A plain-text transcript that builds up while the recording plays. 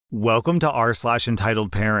Welcome to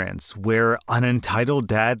r/entitled parents, where an entitled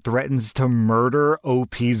dad threatens to murder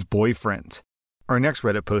OP's boyfriend. Our next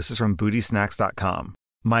Reddit post is from bootysnacks.com.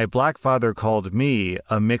 My black father called me,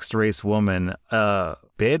 a mixed-race woman, a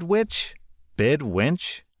bidwitch?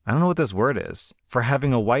 Bidwinch? I don't know what this word is. For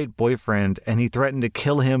having a white boyfriend, and he threatened to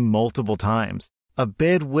kill him multiple times. A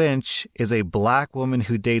bidwinch is a black woman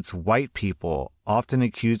who dates white people, often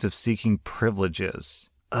accused of seeking privileges.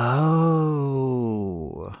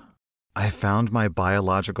 Oh. I found my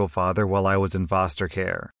biological father while I was in foster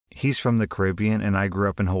care. He's from the Caribbean and I grew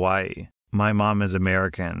up in Hawaii. My mom is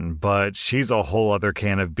American, but she's a whole other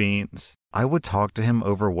can of beans. I would talk to him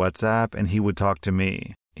over WhatsApp and he would talk to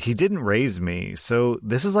me. He didn't raise me, so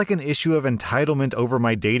this is like an issue of entitlement over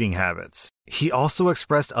my dating habits. He also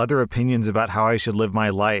expressed other opinions about how I should live my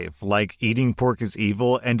life, like eating pork is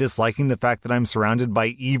evil and disliking the fact that I'm surrounded by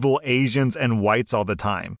evil Asians and whites all the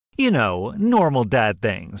time. You know, normal dad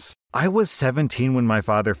things. I was 17 when my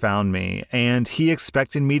father found me, and he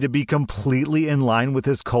expected me to be completely in line with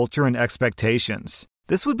his culture and expectations.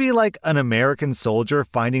 This would be like an American soldier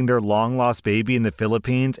finding their long-lost baby in the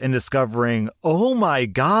Philippines and discovering, oh my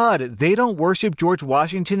god, they don't worship George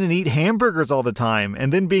Washington and eat hamburgers all the time,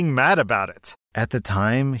 and then being mad about it. At the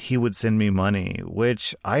time, he would send me money,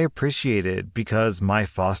 which I appreciated because my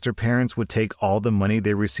foster parents would take all the money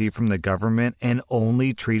they received from the government and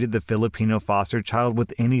only treated the Filipino foster child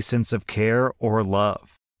with any sense of care or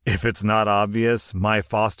love. If it's not obvious, my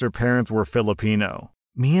foster parents were Filipino.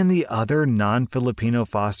 Me and the other non-Filipino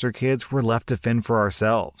foster kids were left to fend for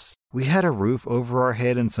ourselves. We had a roof over our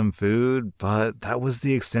head and some food, but that was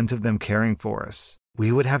the extent of them caring for us.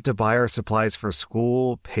 We would have to buy our supplies for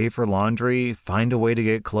school, pay for laundry, find a way to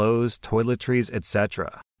get clothes, toiletries,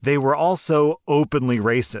 etc. They were also openly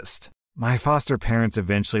racist. My foster parents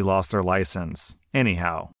eventually lost their license.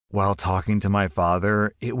 Anyhow, while talking to my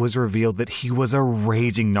father, it was revealed that he was a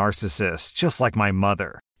raging narcissist, just like my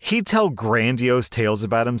mother. He'd tell grandiose tales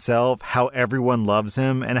about himself, how everyone loves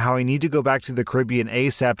him, and how I need to go back to the Caribbean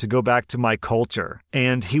ASAP to go back to my culture.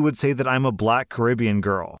 And he would say that I'm a black Caribbean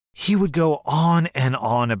girl. He would go on and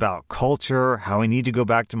on about culture, how I need to go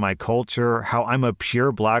back to my culture, how I'm a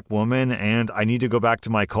pure black woman, and I need to go back to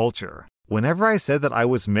my culture. Whenever I said that I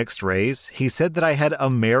was mixed race, he said that I had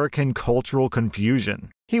American cultural confusion.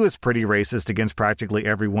 He was pretty racist against practically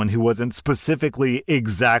everyone who wasn't specifically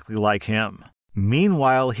exactly like him.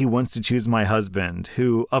 Meanwhile, he wants to choose my husband,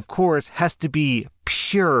 who, of course, has to be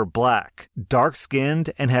pure black, dark-skinned,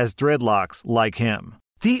 and has dreadlocks like him.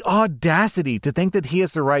 The audacity to think that he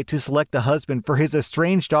has the right to select a husband for his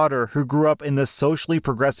estranged daughter who grew up in the socially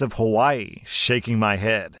progressive Hawaii, shaking my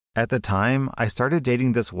head. At the time, I started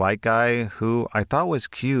dating this white guy who I thought was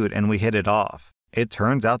cute and we hit it off. It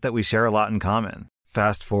turns out that we share a lot in common.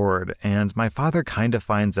 Fast forward, and my father kind of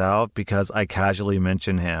finds out because I casually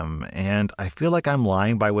mention him, and I feel like I'm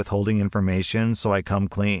lying by withholding information, so I come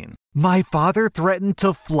clean. My father threatened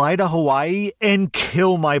to fly to Hawaii and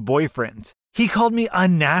kill my boyfriend. He called me a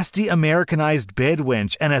nasty Americanized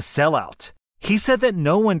bedwench and a sellout. He said that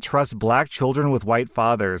no one trusts black children with white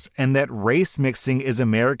fathers, and that race mixing is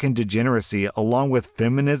American degeneracy along with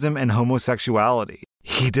feminism and homosexuality.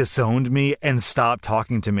 He disowned me and stopped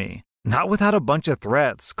talking to me. Not without a bunch of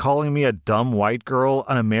threats, calling me a dumb white girl,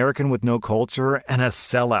 an American with no culture, and a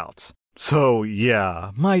sellout. So yeah,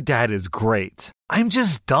 my dad is great. I'm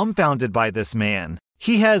just dumbfounded by this man.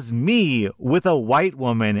 He has me with a white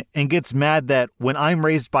woman and gets mad that when I'm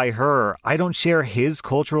raised by her, I don't share his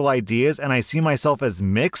cultural ideas and I see myself as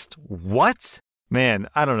mixed? What? Man,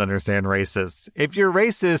 I don't understand racists. If you're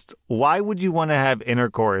racist, why would you want to have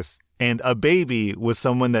intercourse and a baby with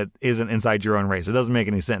someone that isn't inside your own race? It doesn't make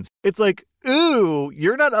any sense. It's like, ooh,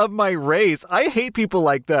 you're not of my race. I hate people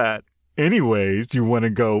like that. Anyways, you want to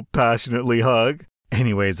go passionately hug?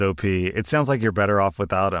 Anyways, OP, it sounds like you're better off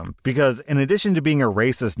without him. Because in addition to being a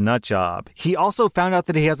racist nutjob, he also found out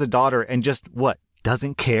that he has a daughter and just,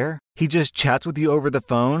 doesn't care? He just chats with you over the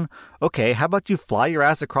phone? Okay, how about you fly your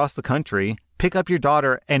ass across the country, pick up your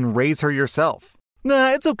daughter, and raise her yourself?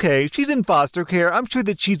 Nah, it's okay. She's in foster care. I'm sure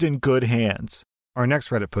that she's in good hands. Our next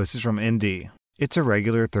Reddit post is from ND. It's a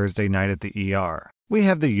regular Thursday night at the ER. We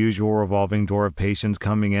have the usual revolving door of patients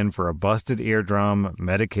coming in for a busted eardrum,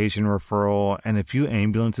 medication referral, and a few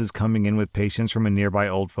ambulances coming in with patients from a nearby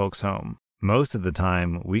old folks' home. Most of the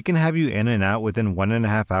time, we can have you in and out within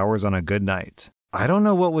 1.5 hours on a good night. I don't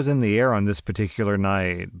know what was in the air on this particular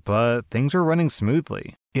night, but things were running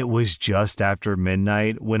smoothly. It was just after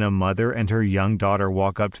midnight when a mother and her young daughter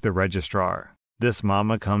walk up to the registrar. This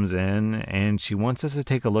mama comes in and she wants us to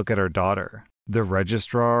take a look at her daughter. The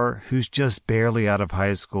registrar, who's just barely out of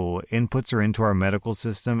high school, inputs her into our medical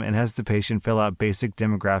system and has the patient fill out basic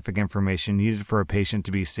demographic information needed for a patient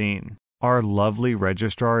to be seen. Our lovely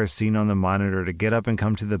registrar is seen on the monitor to get up and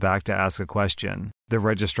come to the back to ask a question. The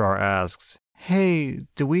registrar asks, "Hey,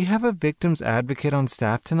 do we have a victim's advocate on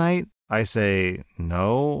staff tonight?" I say,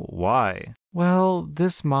 "No, why?" "Well,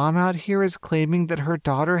 this mom out here is claiming that her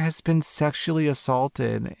daughter has been sexually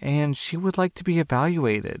assaulted and she would like to be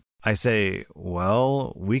evaluated." I say,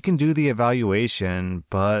 "Well, we can do the evaluation,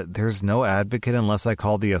 but there's no advocate unless I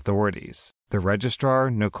call the authorities." The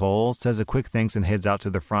registrar, Nicole, says a quick thanks and heads out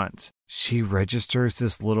to the front. She registers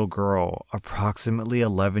this little girl, approximately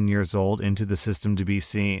 11 years old, into the system to be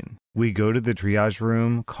seen. We go to the triage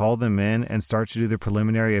room, call them in, and start to do the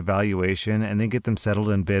preliminary evaluation and then get them settled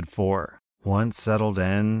in bid 4. Once settled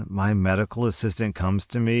in, my medical assistant comes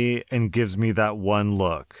to me and gives me that one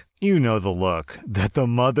look. You know the look, that the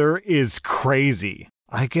mother is crazy.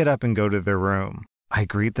 I get up and go to their room. I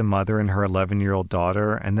greet the mother and her 11-year-old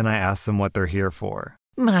daughter, and then I ask them what they're here for.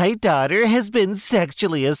 "My daughter has been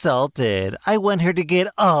sexually assaulted. I want her to get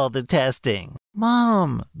all the testing."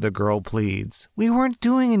 "Mom," the girl pleads, "we weren't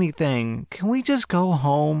doing anything. Can we just go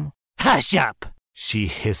home?" "Hush up," she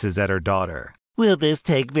hisses at her daughter. "Will this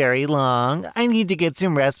take very long? I need to get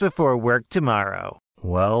some rest before work tomorrow."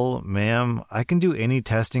 "Well, ma'am, I can do any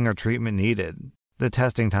testing or treatment needed. The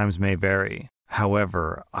testing times may vary.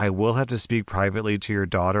 However, I will have to speak privately to your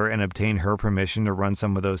daughter and obtain her permission to run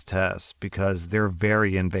some of those tests because they're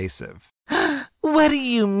very invasive." "What do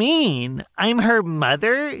you mean? I'm her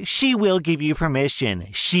mother? She will give you permission.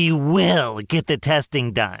 She will get the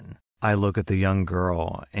testing done." I look at the young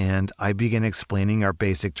girl and I begin explaining our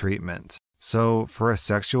basic treatment. So for a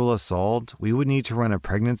sexual assault, we would need to run a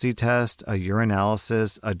pregnancy test, a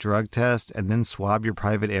urinalysis, a drug test, and then swab your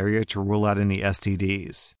private area to rule out any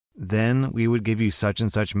STDs. Then we would give you such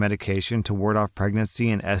and such medication to ward off pregnancy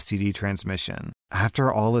and STD transmission.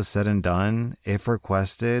 After all is said and done, if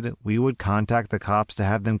requested, we would contact the cops to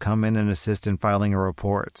have them come in and assist in filing a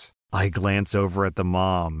report. I glance over at the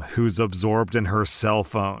mom, who's absorbed in her cell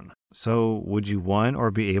phone. "So would you want or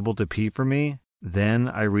be able to pee for me?" Then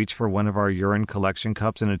I reach for one of our urine collection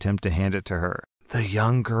cups and attempt to hand it to her. The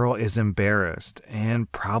young girl is embarrassed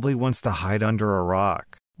and probably wants to hide under a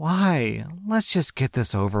rock. "Why? Let's just get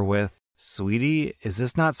this over with." "Sweetie, is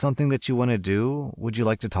this not something that you want to do? Would you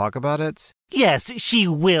like to talk about it?" "Yes, she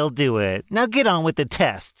will do it. Now get on with the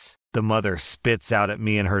tests." The mother spits out at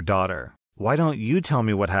me and her daughter. "Why don't you tell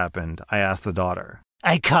me what happened?" I ask the daughter.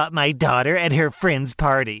 "I caught my daughter at her friend's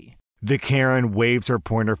party." The Karen waves her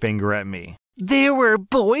pointer finger at me. "There were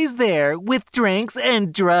boys there with drinks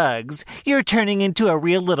and drugs. You're turning into a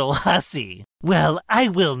real little hussy." "Well, I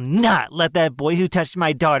will not let that boy who touched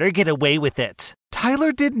my daughter get away with it."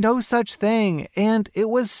 "Tyler did no such thing, and it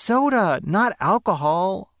was soda, not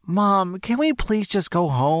alcohol. Mom, can we please just go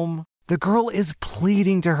home?" The girl is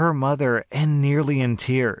pleading to her mother and nearly in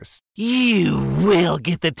tears. "You will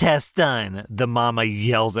get the test done," the mama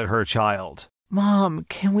yells at her child. "Mom,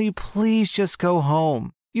 can we please just go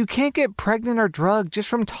home? You can't get pregnant or drugged just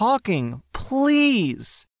from talking.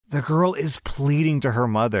 Please." The girl is pleading to her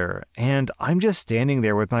mother, and I'm just standing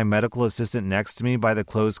there with my medical assistant next to me by the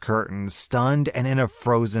closed curtains, stunned and in a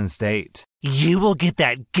frozen state. "You will get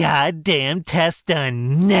that goddamn test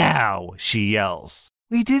done now," she yells.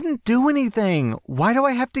 "We didn't do anything. Why do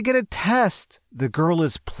I have to get a test?" The girl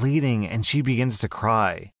is pleading and she begins to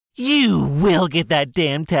cry. "You will get that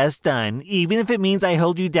damn test done, even if it means I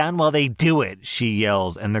hold you down while they do it," she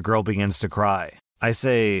yells, and the girl begins to cry. I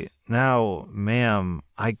say, "Now, ma'am,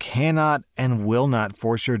 I cannot and will not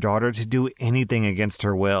force your daughter to do anything against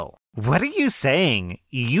her will." "What are you saying?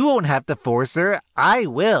 You won't have to force her. I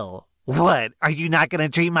will." "What, are you not going to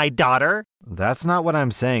treat my daughter?" "That's not what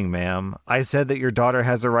I'm saying, ma'am. I said that your daughter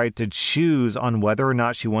has a right to choose on whether or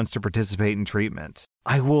not she wants to participate in treatment.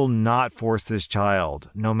 I will not force this child,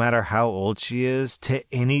 no matter how old she is, to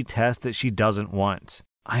any test that she doesn't want.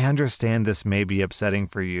 I understand this may be upsetting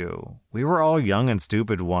for you. We were all young and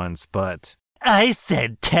stupid once, but..." "I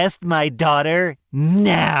said test my daughter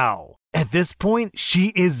now." At this point, she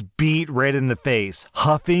is beat red in the face,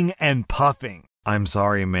 huffing and puffing. "I'm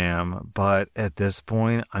sorry, ma'am, but at this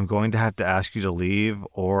point, I'm going to have to ask you to leave,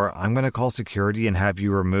 or I'm going to call security and have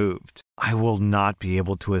you removed. I will not be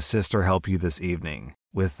able to assist or help you this evening."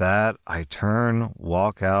 With that, I turn,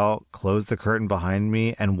 walk out, close the curtain behind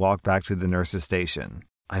me, and walk back to the nurse's station.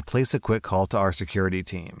 I place a quick call to our security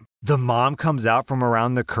team. The mom comes out from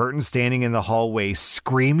around the curtain standing in the hallway,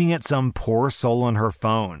 screaming at some poor soul on her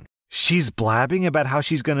phone. She's blabbing about how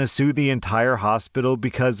she's going to sue the entire hospital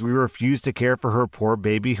because we refuse to care for her poor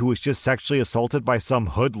baby who was just sexually assaulted by some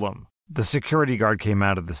hoodlum. The security guard came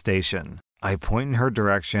out of the station. I point in her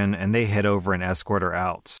direction and they head over and escort her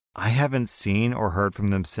out. I haven't seen or heard from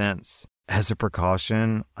them since. As a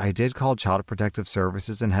precaution, I did call Child Protective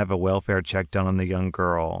Services and have a welfare check done on the young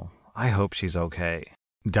girl. I hope she's okay.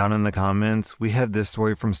 Down in the comments, we have this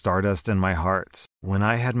story from Stardust in my heart. When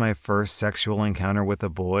I had my first sexual encounter with a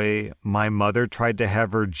boy, my mother tried to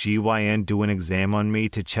have her GYN do an exam on me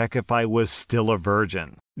to check if I was still a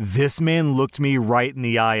virgin. This man looked me right in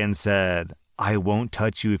the eye and said, "I won't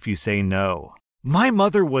touch you if you say no." My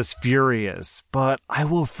mother was furious, but I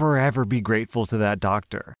will forever be grateful to that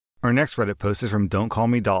doctor. Our next Reddit post is from Don't Call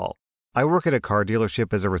Me Doll. I work at a car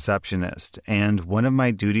dealership as a receptionist, and one of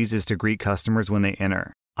my duties is to greet customers when they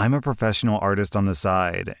enter. I'm a professional artist on the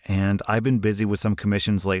side, and I've been busy with some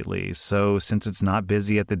commissions lately, so since it's not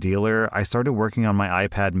busy at the dealer, I started working on my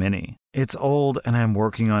iPad mini. It's old and I'm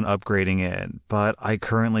working on upgrading it, but I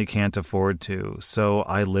currently can't afford to, so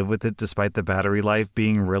I live with it despite the battery life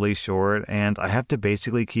being really short, and I have to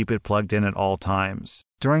basically keep it plugged in at all times.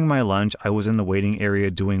 During my lunch, I was in the waiting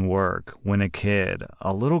area doing work when a kid,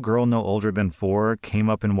 a little girl no older than 4, came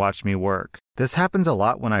up and watched me work. This happens a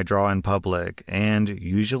lot when I draw in public, and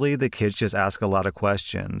usually the kids just ask a lot of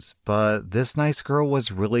questions, but this nice girl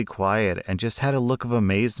was really quiet and just had a look of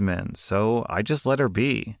amazement, so I just let her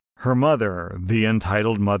be. Her mother, the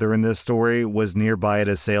entitled mother in this story, was nearby at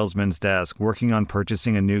a salesman's desk working on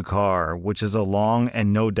purchasing a new car, which is a long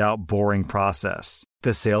and no doubt boring process.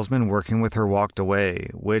 The salesman working with her walked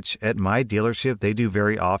away, which at my dealership they do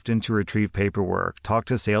very often to retrieve paperwork, talk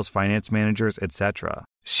to sales finance managers, etc.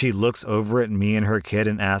 She looks over at me and her kid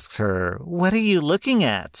and asks her, "What are you looking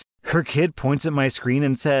at?" Her kid points at my screen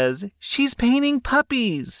and says, "She's painting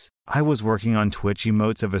puppies." I was working on Twitch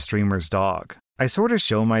emotes of a streamer's dog. I sort of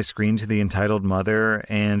show my screen to the entitled mother,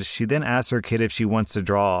 and she then asks her kid if she wants to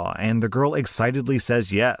draw, and the girl excitedly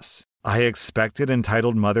says yes. I expected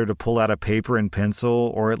entitled mother to pull out a paper and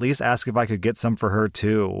pencil, or at least ask if I could get some for her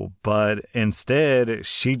too, but instead,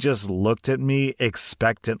 she just looked at me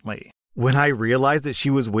expectantly. When I realized that she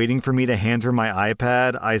was waiting for me to hand her my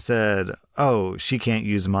iPad, I said, "Oh, she can't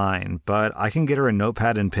use mine, but I can get her a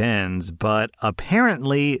notepad and pens," but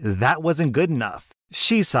apparently that wasn't good enough.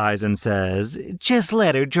 She sighs and says, "Just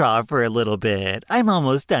let her draw for a little bit. I'm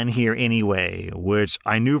almost done here anyway," which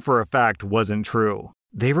I knew for a fact wasn't true.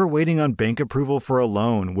 They were waiting on bank approval for a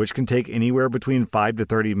loan, which can take anywhere between 5 to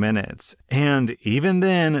 30 minutes. And even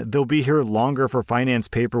then, they'll be here longer for finance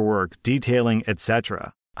paperwork, detailing,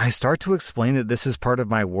 etc. I start to explain that this is part of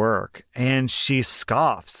my work, and she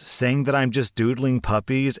scoffs, saying that I'm just doodling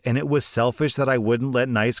puppies and it was selfish that I wouldn't let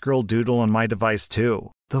nice girl doodle on my device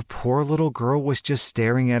too. The poor little girl was just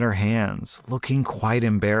staring at her hands, looking quite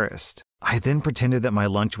embarrassed. I then pretended that my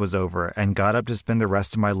lunch was over and got up to spend the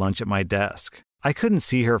rest of my lunch at my desk. I couldn't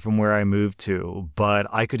see her from where I moved to, but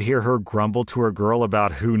I could hear her grumble to her girl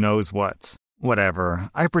about who knows what. Whatever,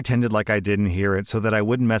 I pretended like I didn't hear it so that I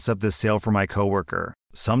wouldn't mess up this sale for my coworker.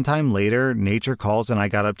 Sometime later, nature calls and I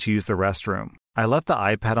got up to use the restroom. I left the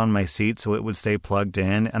iPad on my seat so it would stay plugged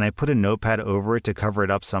in, and I put a notepad over it to cover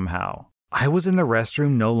it up somehow. I was in the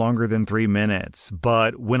restroom no longer than 3 minutes,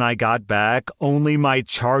 but when I got back, only my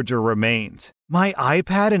charger remained. My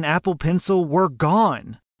iPad and Apple Pencil were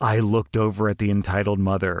gone. I looked over at the entitled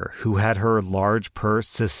mother, who had her large purse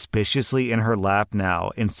suspiciously in her lap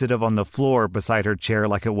now instead of on the floor beside her chair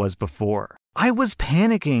like it was before. I was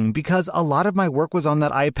panicking because a lot of my work was on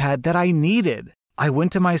that iPad that I needed. I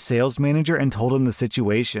went to my sales manager and told him the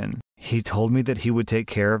situation. He told me that he would take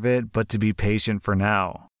care of it, but to be patient for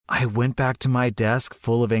now. I went back to my desk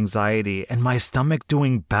full of anxiety and my stomach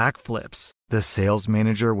doing backflips. The sales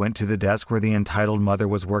manager went to the desk where the entitled mother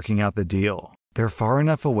was working out the deal. They're far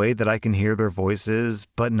enough away that I can hear their voices,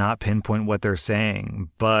 but not pinpoint what they're saying.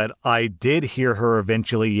 But I did hear her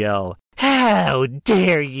eventually yell, "How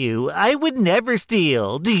dare you! I would never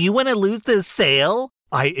steal! Do you want to lose this sale?"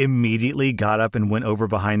 I immediately got up and went over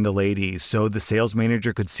behind the lady so the sales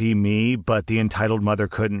manager could see me, but the entitled mother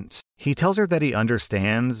couldn't. He tells her that he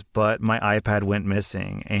understands, but my iPad went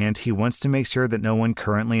missing, and he wants to make sure that no one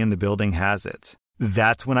currently in the building has it.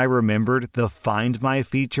 That's when I remembered the Find My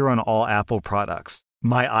feature on all Apple products.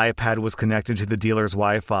 My iPad was connected to the dealer's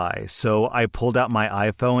Wi-Fi, so I pulled out my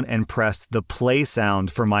iPhone and pressed the play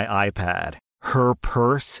sound for my iPad. Her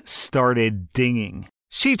purse started dinging.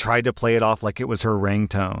 She tried to play it off like it was her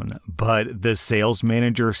ringtone, but the sales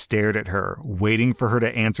manager stared at her, waiting for her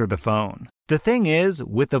to answer the phone. The thing is,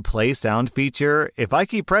 with the play sound feature, if I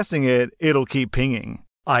keep pressing it, it'll keep pinging.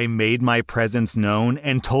 I made my presence known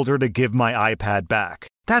and told her to give my iPad back.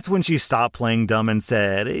 That's when she stopped playing dumb and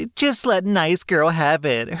said, "Just let nice girl have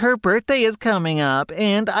it. Her birthday is coming up,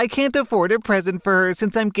 and I can't afford a present for her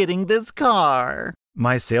since I'm getting this car."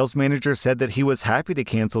 My sales manager said that he was happy to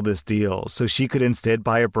cancel this deal so she could instead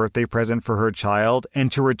buy a birthday present for her child and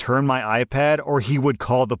to return my iPad or he would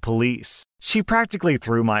call the police. She practically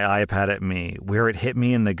threw my iPad at me, where it hit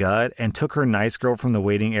me in the gut, and took her nice girl from the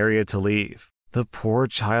waiting area to leave. The poor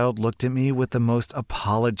child looked at me with the most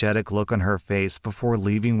apologetic look on her face before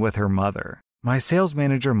leaving with her mother. My sales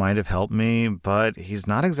manager might have helped me, but he's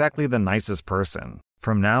not exactly the nicest person.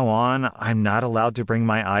 From now on, I'm not allowed to bring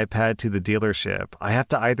my iPad to the dealership. I have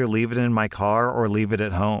to either leave it in my car or leave it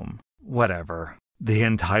at home. Whatever. The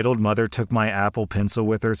entitled mother took my Apple Pencil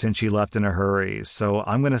with her since she left in a hurry, so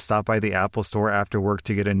I'm going to stop by the Apple store after work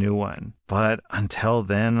to get a new one. But until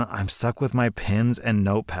then, I'm stuck with my pens and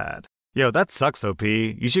notepad. Yo, that sucks, OP.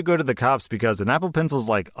 You should go to the cops because an Apple Pencil's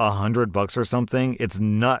like $100 or something. It's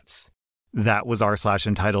nuts. That was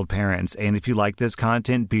r/Entitledparents, and if you like this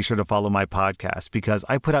content, be sure to follow my podcast because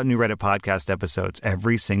I put out new Reddit podcast episodes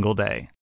every single day.